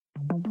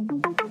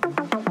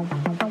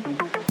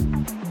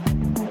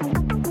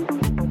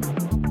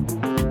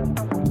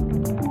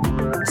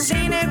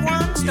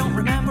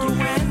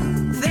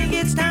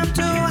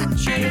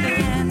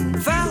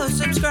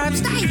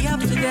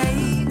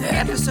day. The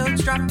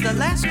episodes drop the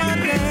last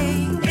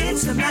Monday.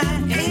 It's a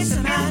Matt,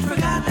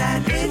 forgot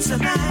that. It's a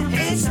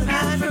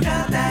Matt,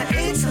 forgot that.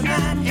 It's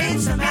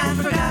a Matt,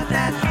 forgot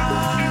that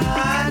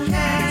podcast.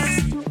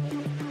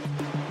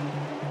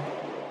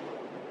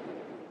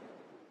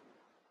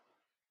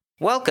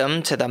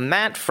 Welcome to the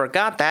Matt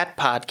Forgot That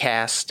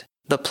podcast,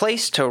 the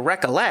place to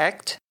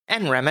recollect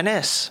and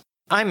reminisce.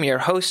 I'm your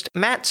host,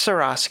 Matt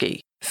Seroski,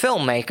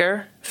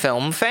 filmmaker,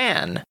 film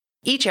fan.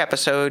 Each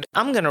episode,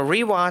 I'm going to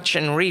rewatch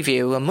and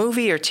review a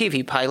movie or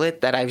TV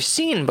pilot that I've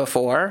seen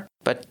before,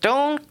 but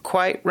don't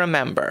quite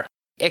remember.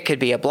 It could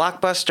be a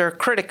blockbuster,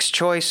 critic's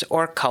choice,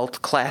 or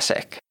cult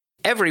classic.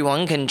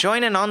 Everyone can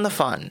join in on the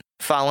fun.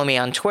 Follow me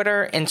on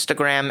Twitter,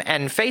 Instagram,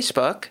 and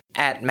Facebook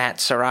at Matt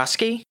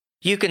Seroski.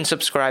 You can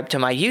subscribe to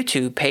my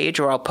YouTube page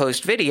where I'll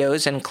post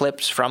videos and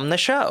clips from the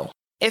show.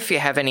 If you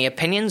have any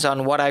opinions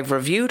on what I've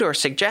reviewed or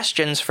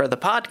suggestions for the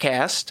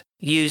podcast,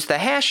 use the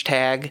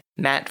hashtag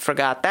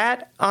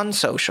MattForgotThat on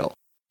social.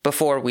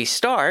 Before we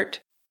start,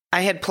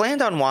 I had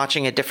planned on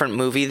watching a different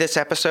movie this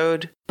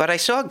episode, but I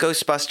saw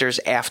Ghostbusters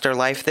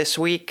Afterlife this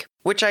week,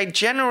 which I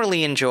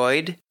generally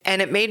enjoyed,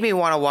 and it made me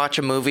want to watch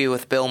a movie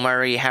with Bill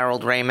Murray,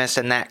 Harold Ramis,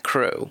 and that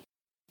crew.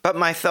 But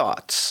my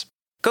thoughts.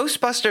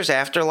 Ghostbusters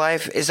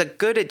Afterlife is a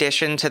good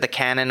addition to the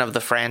canon of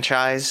the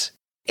franchise.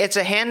 It's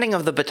a handing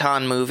of the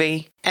baton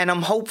movie, and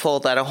I'm hopeful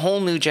that a whole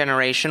new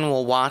generation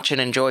will watch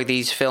and enjoy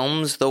these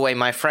films the way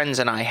my friends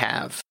and I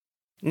have.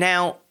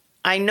 Now,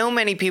 I know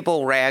many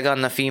people rag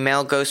on the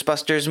female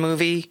Ghostbusters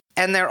movie,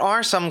 and there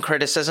are some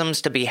criticisms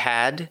to be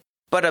had,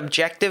 but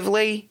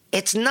objectively,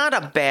 it's not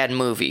a bad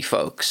movie,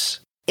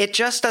 folks. It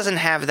just doesn't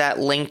have that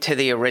link to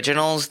the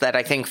originals that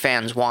I think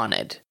fans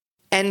wanted.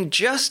 And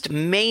just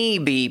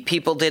maybe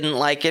people didn't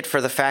like it for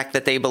the fact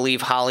that they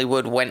believe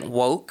Hollywood went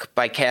woke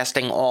by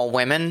casting all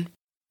women.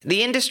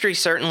 The industry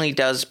certainly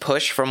does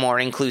push for more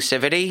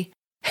inclusivity.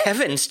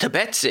 Heavens to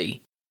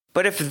Betsy!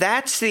 But if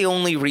that's the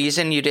only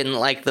reason you didn't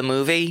like the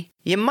movie,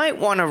 you might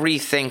want to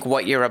rethink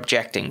what you're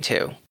objecting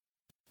to.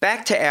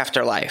 Back to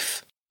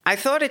Afterlife. I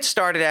thought it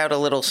started out a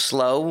little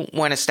slow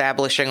when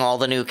establishing all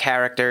the new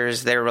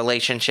characters, their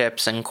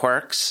relationships, and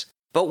quirks.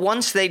 But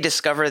once they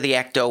discover the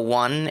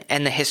Ecto-1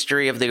 and the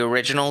history of the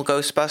original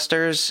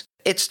Ghostbusters,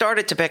 it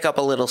started to pick up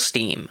a little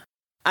steam.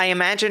 I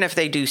imagine if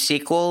they do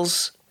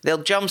sequels,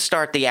 they'll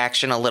jumpstart the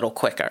action a little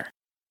quicker.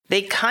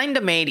 They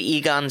kinda made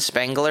Egon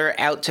Spengler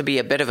out to be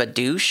a bit of a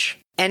douche,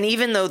 and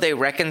even though they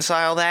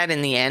reconcile that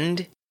in the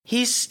end,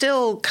 he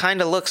still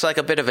kinda looks like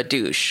a bit of a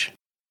douche.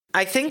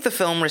 I think the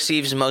film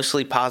receives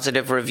mostly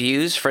positive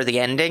reviews for the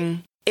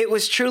ending. It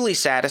was truly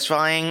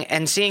satisfying,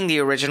 and seeing the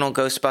original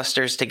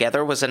Ghostbusters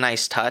together was a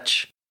nice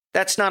touch.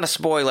 That's not a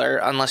spoiler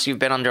unless you've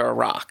been under a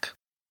rock.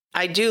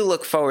 I do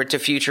look forward to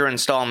future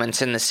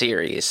installments in the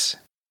series.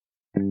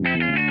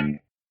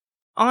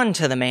 On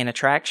to the main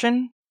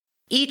attraction.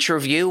 Each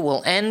review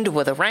will end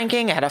with a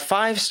ranking out of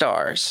 5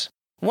 stars.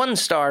 1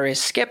 star is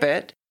skip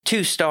it,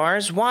 2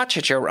 stars watch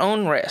at your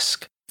own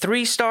risk,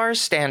 3 stars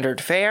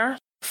standard fare,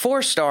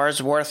 4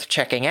 stars worth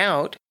checking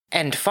out,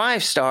 and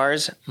 5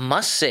 stars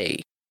must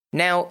see.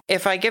 Now,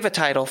 if I give a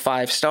title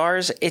 5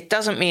 stars, it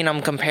doesn't mean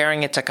I'm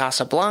comparing it to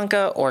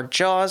Casablanca or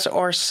Jaws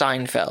or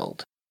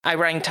Seinfeld. I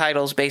rank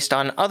titles based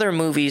on other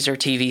movies or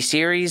TV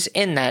series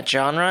in that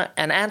genre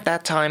and at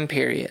that time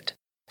period.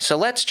 So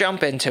let's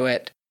jump into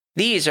it.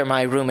 These are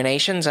my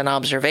ruminations and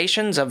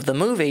observations of the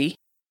movie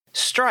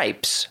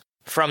Stripes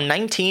from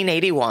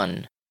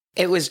 1981.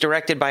 It was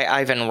directed by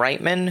Ivan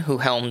Reitman, who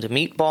helmed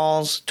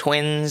Meatballs,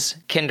 Twins,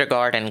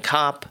 Kindergarten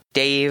Cop,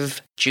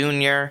 Dave,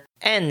 Junior,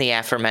 and the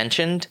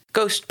aforementioned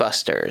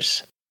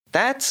Ghostbusters.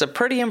 That's a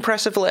pretty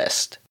impressive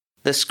list.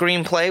 The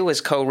screenplay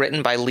was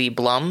co-written by Lee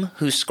Blum,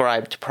 who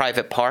scribed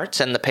Private Parts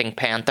and The Pink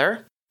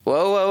Panther.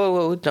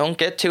 Whoa, don't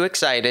get too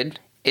excited.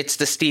 It's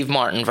the Steve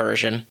Martin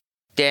version.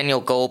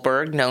 Daniel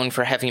Goldberg, known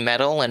for Heavy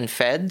Metal and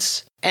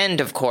Feds. And,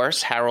 of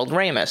course, Harold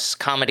Ramis,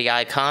 comedy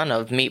icon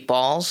of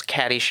Meatballs,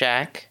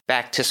 Caddyshack,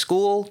 Back to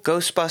School,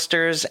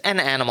 Ghostbusters,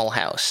 and Animal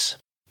House.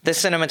 The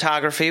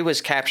cinematography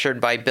was captured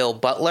by Bill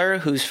Butler,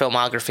 whose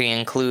filmography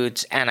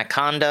includes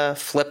Anaconda,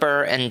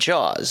 Flipper, and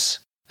Jaws.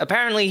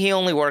 Apparently, he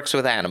only works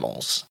with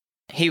animals.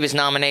 He was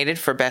nominated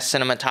for Best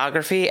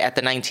Cinematography at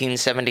the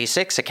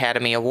 1976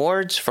 Academy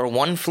Awards for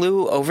One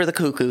Flew Over the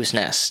Cuckoo's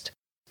Nest.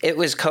 It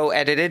was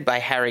co-edited by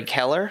Harry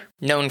Keller,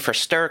 known for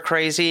Stir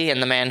Crazy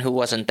and The Man Who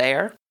Wasn't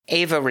There,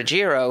 Ava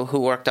Ruggiero, who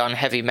worked on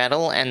Heavy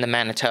Metal and The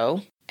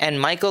Manitou,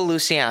 and Michael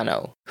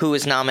Luciano, who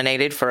was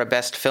nominated for a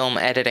Best Film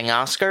Editing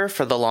Oscar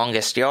for The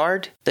Longest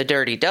Yard, The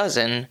Dirty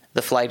Dozen,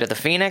 The Flight of the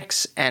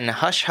Phoenix, and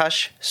Hush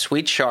Hush,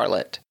 Sweet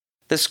Charlotte.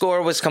 The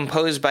score was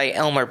composed by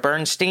Elmer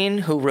Bernstein,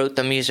 who wrote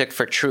the music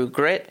for True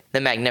Grit,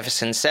 The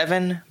Magnificent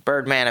Seven,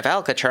 Birdman of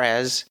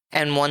Alcatraz,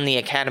 and won the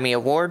Academy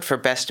Award for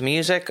Best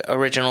Music,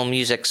 Original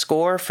Music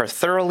Score for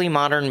Thoroughly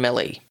Modern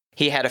Millie.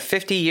 He had a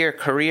 50-year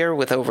career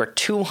with over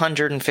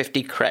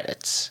 250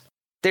 credits.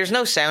 There's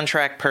no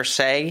soundtrack per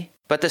se,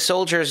 but the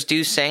soldiers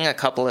do sing a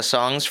couple of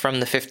songs from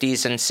the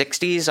 50s and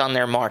 60s on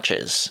their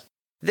marches.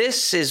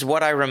 This is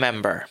what I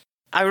remember.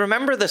 I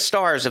remember the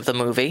stars of the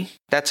movie.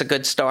 That's a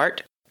good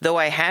start. though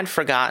I had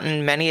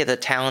forgotten many of the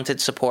talented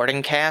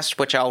supporting cast,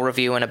 which I'll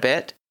review in a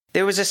bit.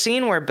 There was a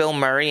scene where Bill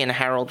Murray and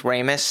Harold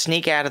Ramis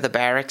sneak out of the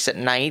barracks at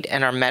night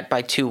and are met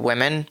by two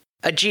women.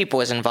 A jeep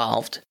was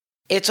involved.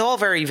 It's all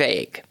very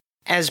vague.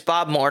 As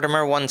Bob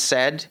Mortimer once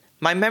said,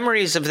 my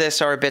memories of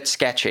this are a bit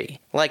sketchy,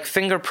 like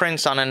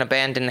fingerprints on an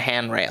abandoned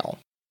handrail.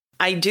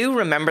 I do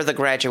remember the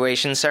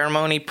graduation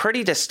ceremony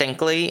pretty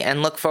distinctly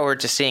and look forward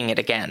to seeing it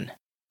again.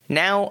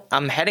 Now,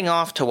 I'm heading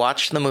off to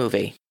watch the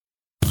movie.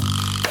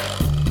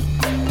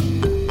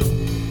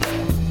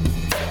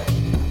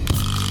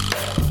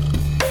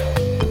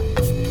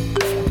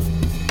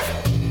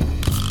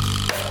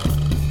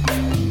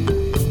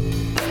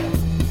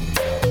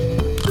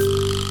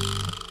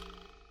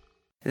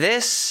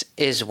 This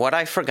is what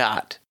I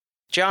forgot.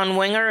 John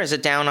Winger is a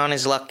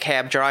down-on-his-luck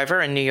cab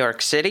driver in New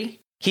York City.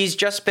 He's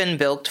just been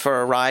bilked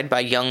for a ride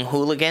by young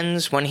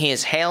hooligans when he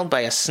is hailed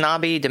by a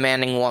snobby,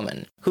 demanding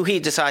woman, who he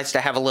decides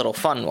to have a little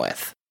fun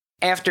with.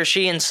 After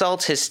she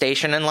insults his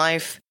station in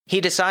life,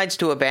 he decides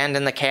to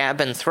abandon the cab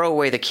and throw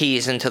away the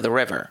keys into the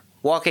river,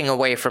 walking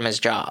away from his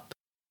job.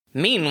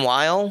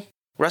 Meanwhile,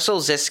 Russell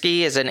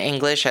Ziske is an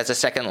English as a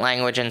second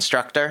language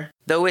instructor,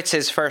 though it's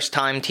his first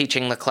time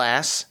teaching the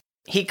class.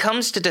 He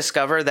comes to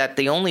discover that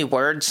the only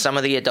words some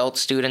of the adult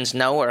students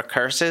know are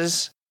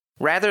curses.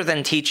 Rather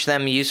than teach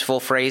them useful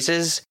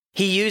phrases,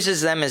 he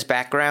uses them as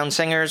background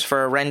singers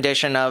for a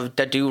rendition of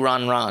Da Do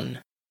Run Run.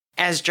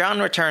 As John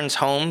returns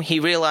home, he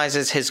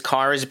realizes his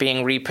car is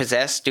being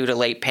repossessed due to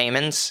late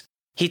payments.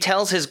 He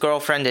tells his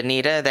girlfriend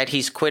Anita that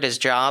he's quit his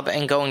job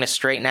and going to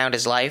straighten out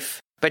his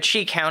life, but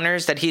she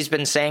counters that he's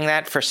been saying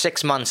that for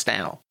 6 months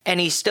now, and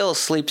he still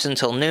sleeps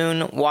until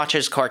noon,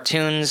 watches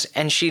cartoons,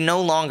 and she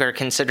no longer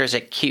considers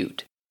it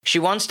cute. She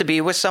wants to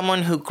be with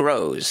someone who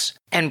grows,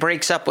 and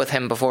breaks up with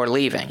him before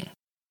leaving.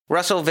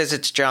 Russell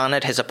visits John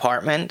at his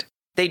apartment.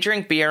 They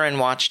drink beer and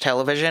watch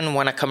television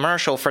when a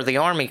commercial for the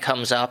Army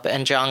comes up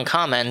and John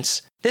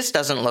comments, "This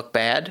doesn't look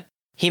bad."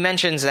 He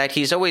mentions that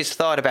he's always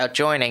thought about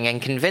joining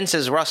and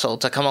convinces Russell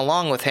to come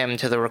along with him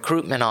to the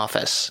recruitment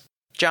office.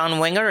 John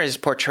Winger is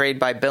portrayed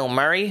by Bill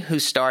Murray, who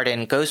starred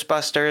in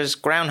Ghostbusters,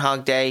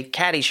 Groundhog Day,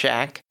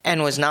 Caddyshack,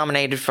 and was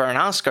nominated for an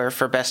Oscar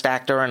for Best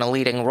Actor in a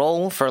Leading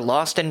Role for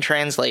Lost in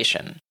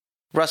Translation.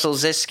 Russell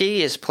Ziske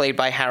is played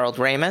by Harold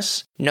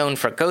Ramis, known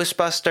for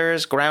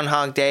Ghostbusters,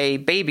 Groundhog Day,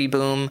 Baby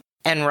Boom,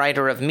 and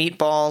writer of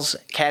Meatballs,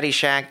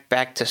 Caddyshack,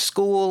 Back to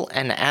School,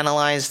 and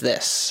Analyze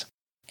This.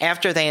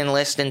 After they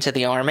enlist into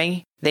the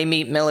Army, they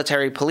meet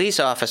military police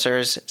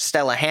officers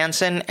Stella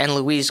Hansen and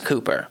Louise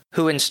Cooper,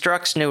 who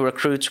instructs new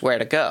recruits where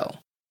to go.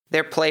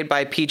 They're played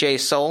by PJ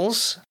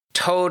Soles,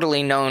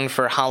 totally known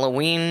for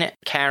Halloween,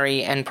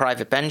 Carrie, and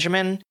Private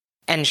Benjamin,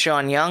 and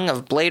Sean Young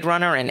of Blade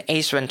Runner and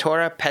Ace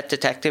Ventura Pet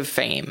Detective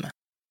fame.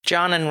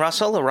 John and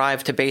Russell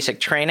arrive to basic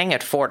training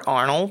at Fort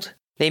Arnold.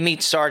 They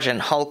meet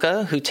Sergeant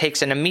Hulka, who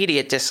takes an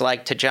immediate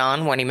dislike to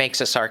John when he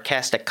makes a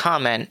sarcastic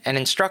comment and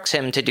instructs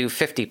him to do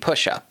 50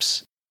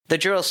 push-ups. The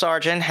drill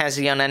sergeant has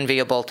the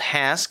unenviable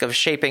task of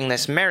shaping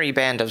this merry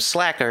band of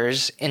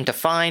slackers into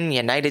fine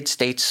United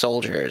States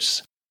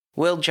soldiers.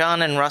 Will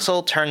John and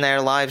Russell turn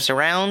their lives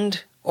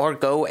around, or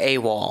go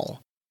AWOL?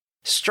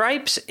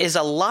 Stripes is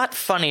a lot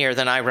funnier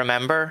than I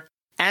remember.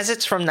 As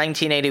it's from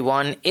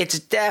 1981, it's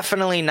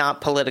definitely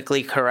not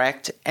politically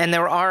correct, and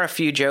there are a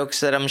few jokes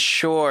that I'm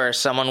sure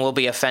someone will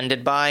be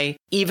offended by,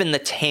 even the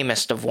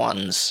tamest of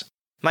ones.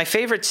 My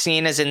favorite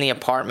scene is in the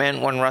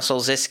apartment when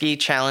Russell Ziske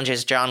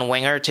challenges John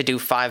Winger to do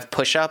 5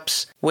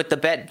 push-ups, with the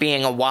bet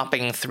being a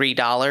whopping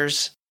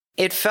 $3.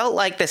 It felt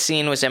like the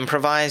scene was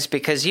improvised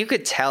because you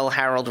could tell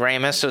Harold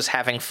Ramis was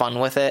having fun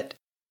with it.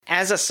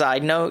 As a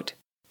side note,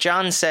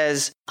 John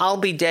says, "I'll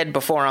be dead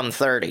before I'm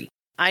 30.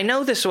 I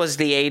know this was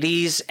the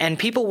 80s, and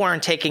people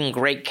weren't taking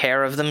great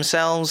care of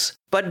themselves,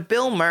 but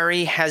Bill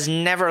Murray has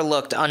never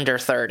looked under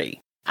 30.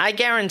 I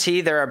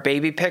guarantee there are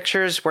baby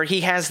pictures where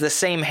he has the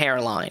same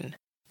hairline.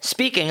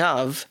 Speaking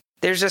of,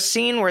 there's a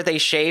scene where they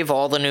shave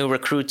all the new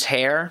recruits'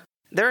 hair.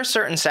 There are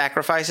certain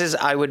sacrifices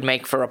I would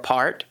make for a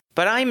part,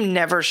 but I'm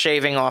never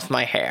shaving off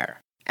my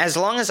hair. As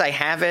long as I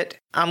have it,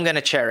 I'm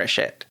gonna cherish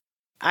it."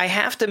 I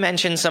have to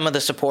mention some of the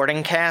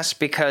supporting cast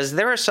because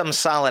there are some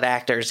solid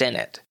actors in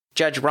it.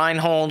 Judge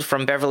Reinhold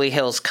from Beverly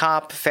Hills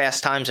Cop,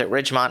 Fast Times at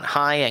Ridgemont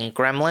High, and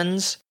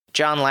Gremlins,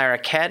 John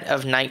Larroquette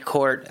of Night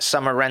Court,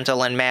 Summer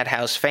Rental, and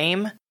Madhouse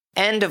fame,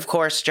 and of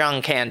course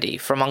John Candy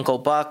from Uncle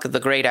Buck, The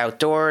Great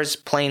Outdoors,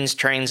 Planes,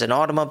 Trains, and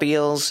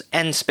Automobiles,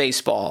 and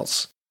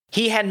Spaceballs.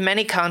 He had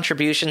many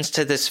contributions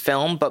to this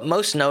film, but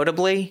most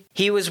notably,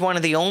 he was one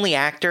of the only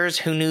actors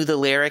who knew the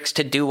lyrics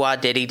to Doo-Wah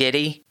Diddy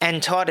Diddy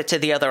and taught it to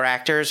the other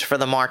actors for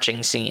the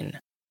marching scene.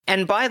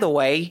 And by the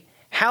way,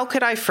 how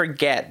could I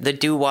forget the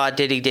Doo-Wah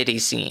Diddy Diddy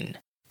scene?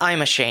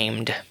 I'm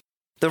ashamed.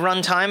 The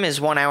runtime is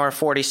 1 hour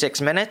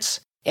 46 minutes.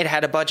 It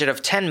had a budget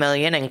of $10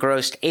 million and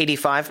grossed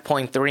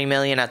 $85.3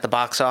 million at the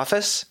box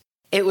office.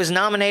 It was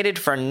nominated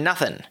for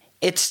nothing.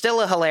 It's still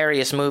a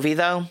hilarious movie,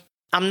 though.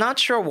 I'm not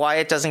sure why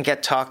it doesn't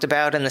get talked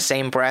about in the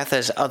same breath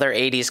as other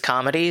 80s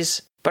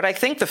comedies, but I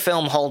think the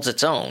film holds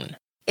its own.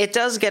 It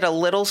does get a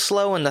little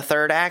slow in the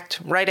third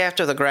act, right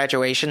after the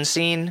graduation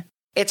scene.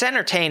 It's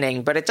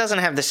entertaining, but it doesn't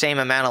have the same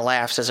amount of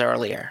laughs as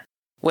earlier.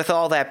 With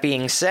all that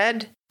being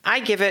said, I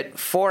give it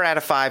 4 out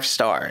of 5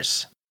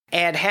 stars.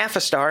 Add half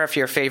a star if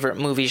your favorite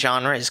movie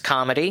genre is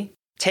comedy.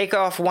 Take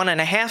off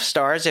 1.5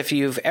 stars if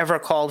you've ever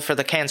called for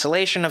the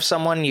cancellation of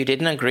someone you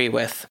didn't agree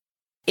with.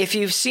 If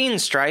you've seen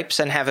Stripes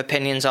and have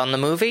opinions on the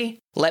movie,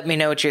 let me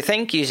know what you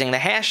think using the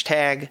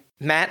hashtag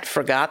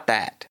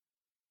 #MattForgotThat.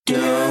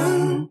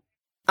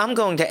 I'm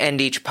going to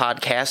end each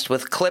podcast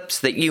with clips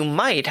that you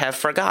might have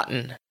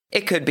forgotten.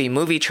 It could be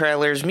movie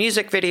trailers,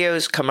 music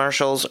videos,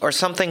 commercials, or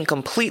something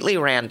completely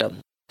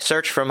random.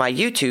 Search for my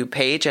YouTube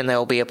page and there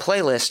will be a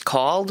playlist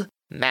called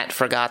Matt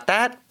Forgot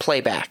That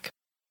Playback.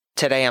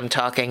 Today I'm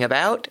talking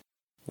about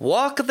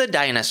Walk the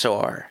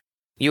Dinosaur.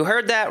 You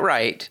heard that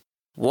right.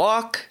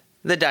 Walk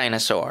the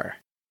Dinosaur.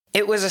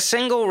 It was a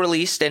single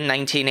released in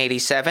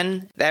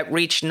 1987 that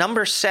reached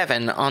number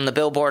 7 on the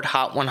Billboard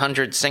Hot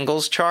 100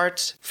 singles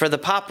charts for the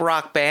pop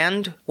rock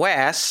band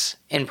Was,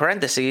 in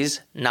parentheses,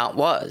 not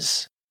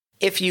was.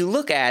 If you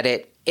look at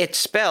it, it's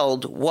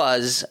spelled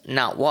was,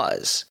 not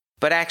was,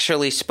 but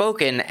actually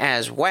spoken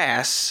as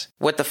was,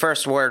 with the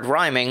first word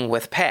rhyming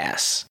with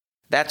pass.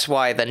 That's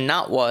why the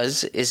not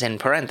was is in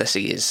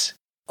parentheses.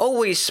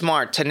 Always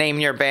smart to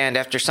name your band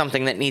after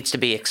something that needs to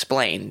be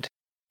explained.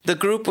 The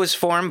group was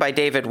formed by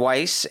David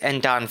Weiss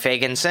and Don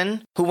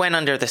Fagenson, who went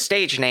under the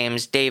stage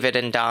names David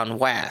and Don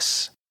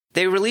Was.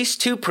 They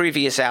released 2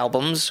 previous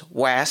albums,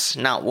 Was,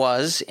 Not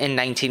Was, in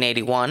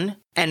 1981,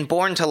 and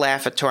Born to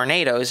Laugh at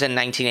Tornadoes in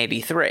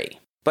 1983.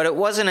 But it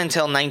wasn't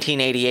until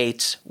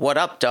 1988's What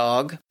Up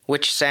Dog,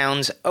 which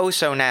sounds oh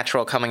so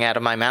natural coming out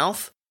of my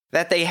mouth,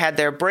 that they had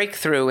their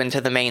breakthrough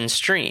into the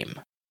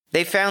mainstream.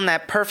 They found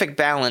that perfect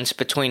balance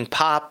between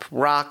pop,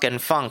 rock,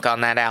 and funk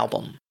on that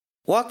album.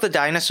 Walk the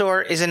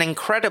Dinosaur is an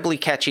incredibly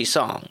catchy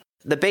song.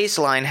 The bass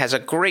line has a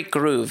great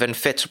groove and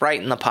fits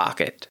right in the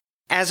pocket.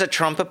 As a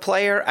trumpet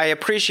player, I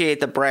appreciate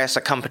the brass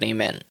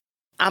accompaniment.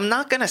 I'm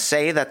not going to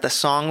say that the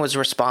song was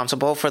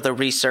responsible for the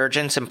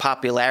resurgence and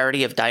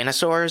popularity of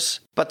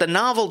dinosaurs, but the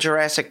novel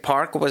Jurassic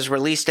Park was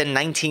released in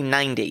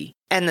 1990,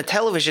 and the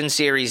television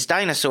series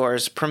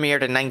Dinosaurs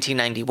premiered in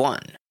 1991.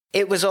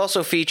 It was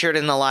also featured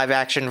in the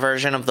live-action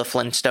version of The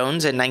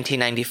Flintstones in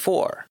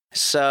 1994,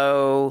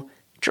 so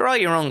draw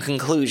your own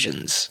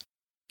conclusions.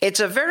 It's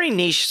a very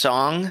niche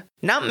song,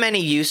 not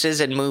many uses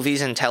in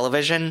movies and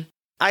television.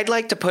 I'd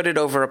like to put it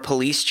over a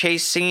police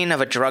chase scene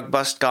of a drug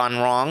bust gone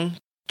wrong,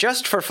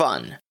 just for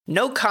fun.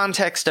 No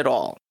context at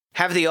all.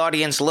 Have the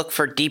audience look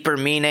for deeper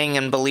meaning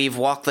and believe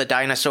Walk the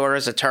Dinosaur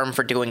is a term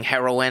for doing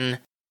heroin.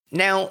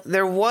 Now,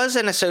 there was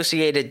an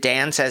associated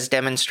dance as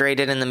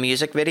demonstrated in the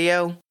music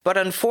video, but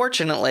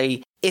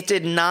unfortunately, it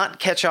did not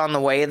catch on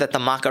the way that the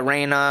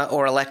Macarena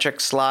or Electric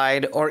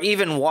Slide or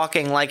even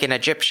Walking Like an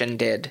Egyptian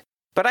did.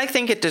 But I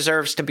think it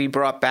deserves to be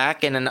brought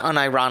back in an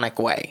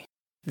unironic way.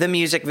 The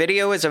music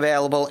video is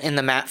available in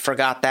the Matt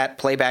Forgot That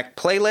Playback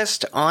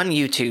playlist on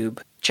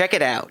YouTube. Check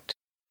it out.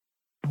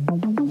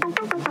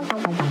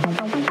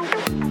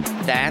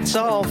 That's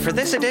all for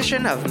this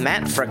edition of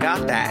Matt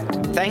Forgot That.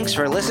 Thanks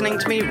for listening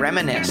to me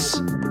reminisce.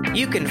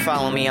 You can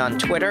follow me on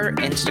Twitter,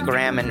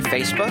 Instagram, and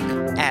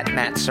Facebook at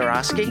Matt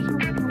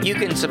Seroski. You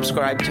can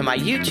subscribe to my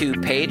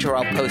YouTube page where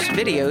I'll post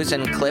videos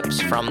and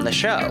clips from the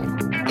show.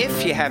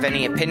 If you have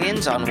any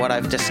opinions on what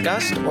I've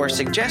discussed or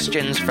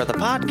suggestions for the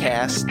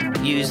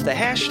podcast, use the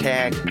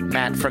hashtag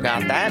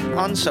MattForgotThat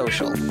on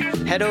social.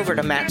 Head over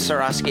to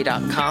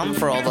mattseroski.com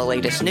for all the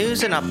latest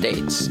news and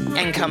updates,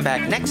 and come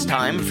back next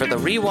time for the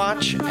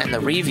rewatch and the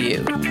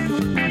review.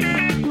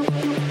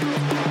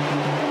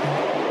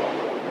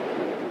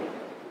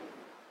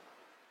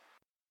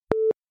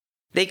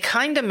 They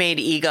kinda made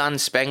Egon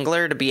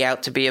Spengler to be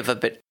out to be of a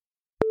bit...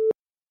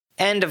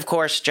 And, of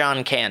course,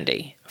 John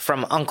Candy.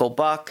 From Uncle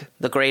Buck,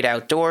 The Great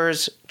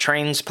Outdoors,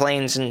 Trains,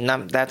 Planes, and...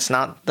 No, that's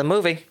not the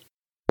movie.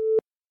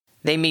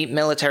 They meet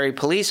military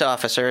police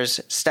officers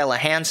Stella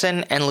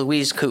Hansen and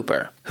Louise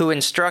Cooper, who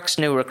instructs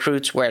new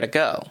recruits where to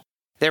go.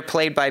 They're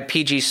played by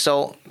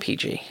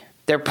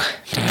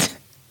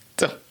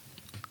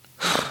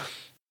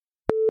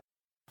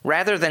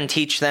Rather than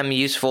teach them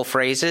useful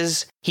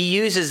phrases, he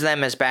uses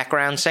them as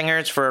background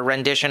singers for a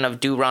rendition of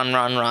Do Run,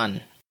 Run,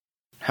 Run.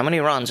 How many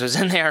runs was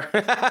in there?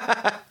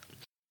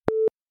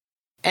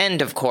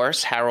 And, of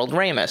course, Harold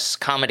Ramis,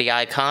 comedy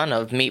icon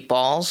of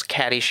Meatballs,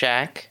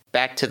 Caddyshack,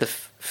 Back to the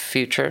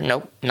Future.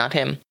 Nope, not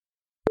him.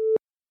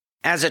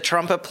 As a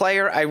trumpet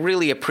player, I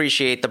really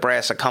appreciate the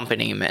brass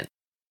accompaniment.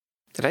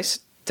 Did I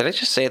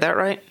just say that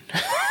right?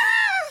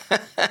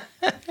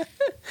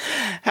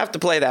 Have to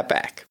play that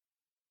back.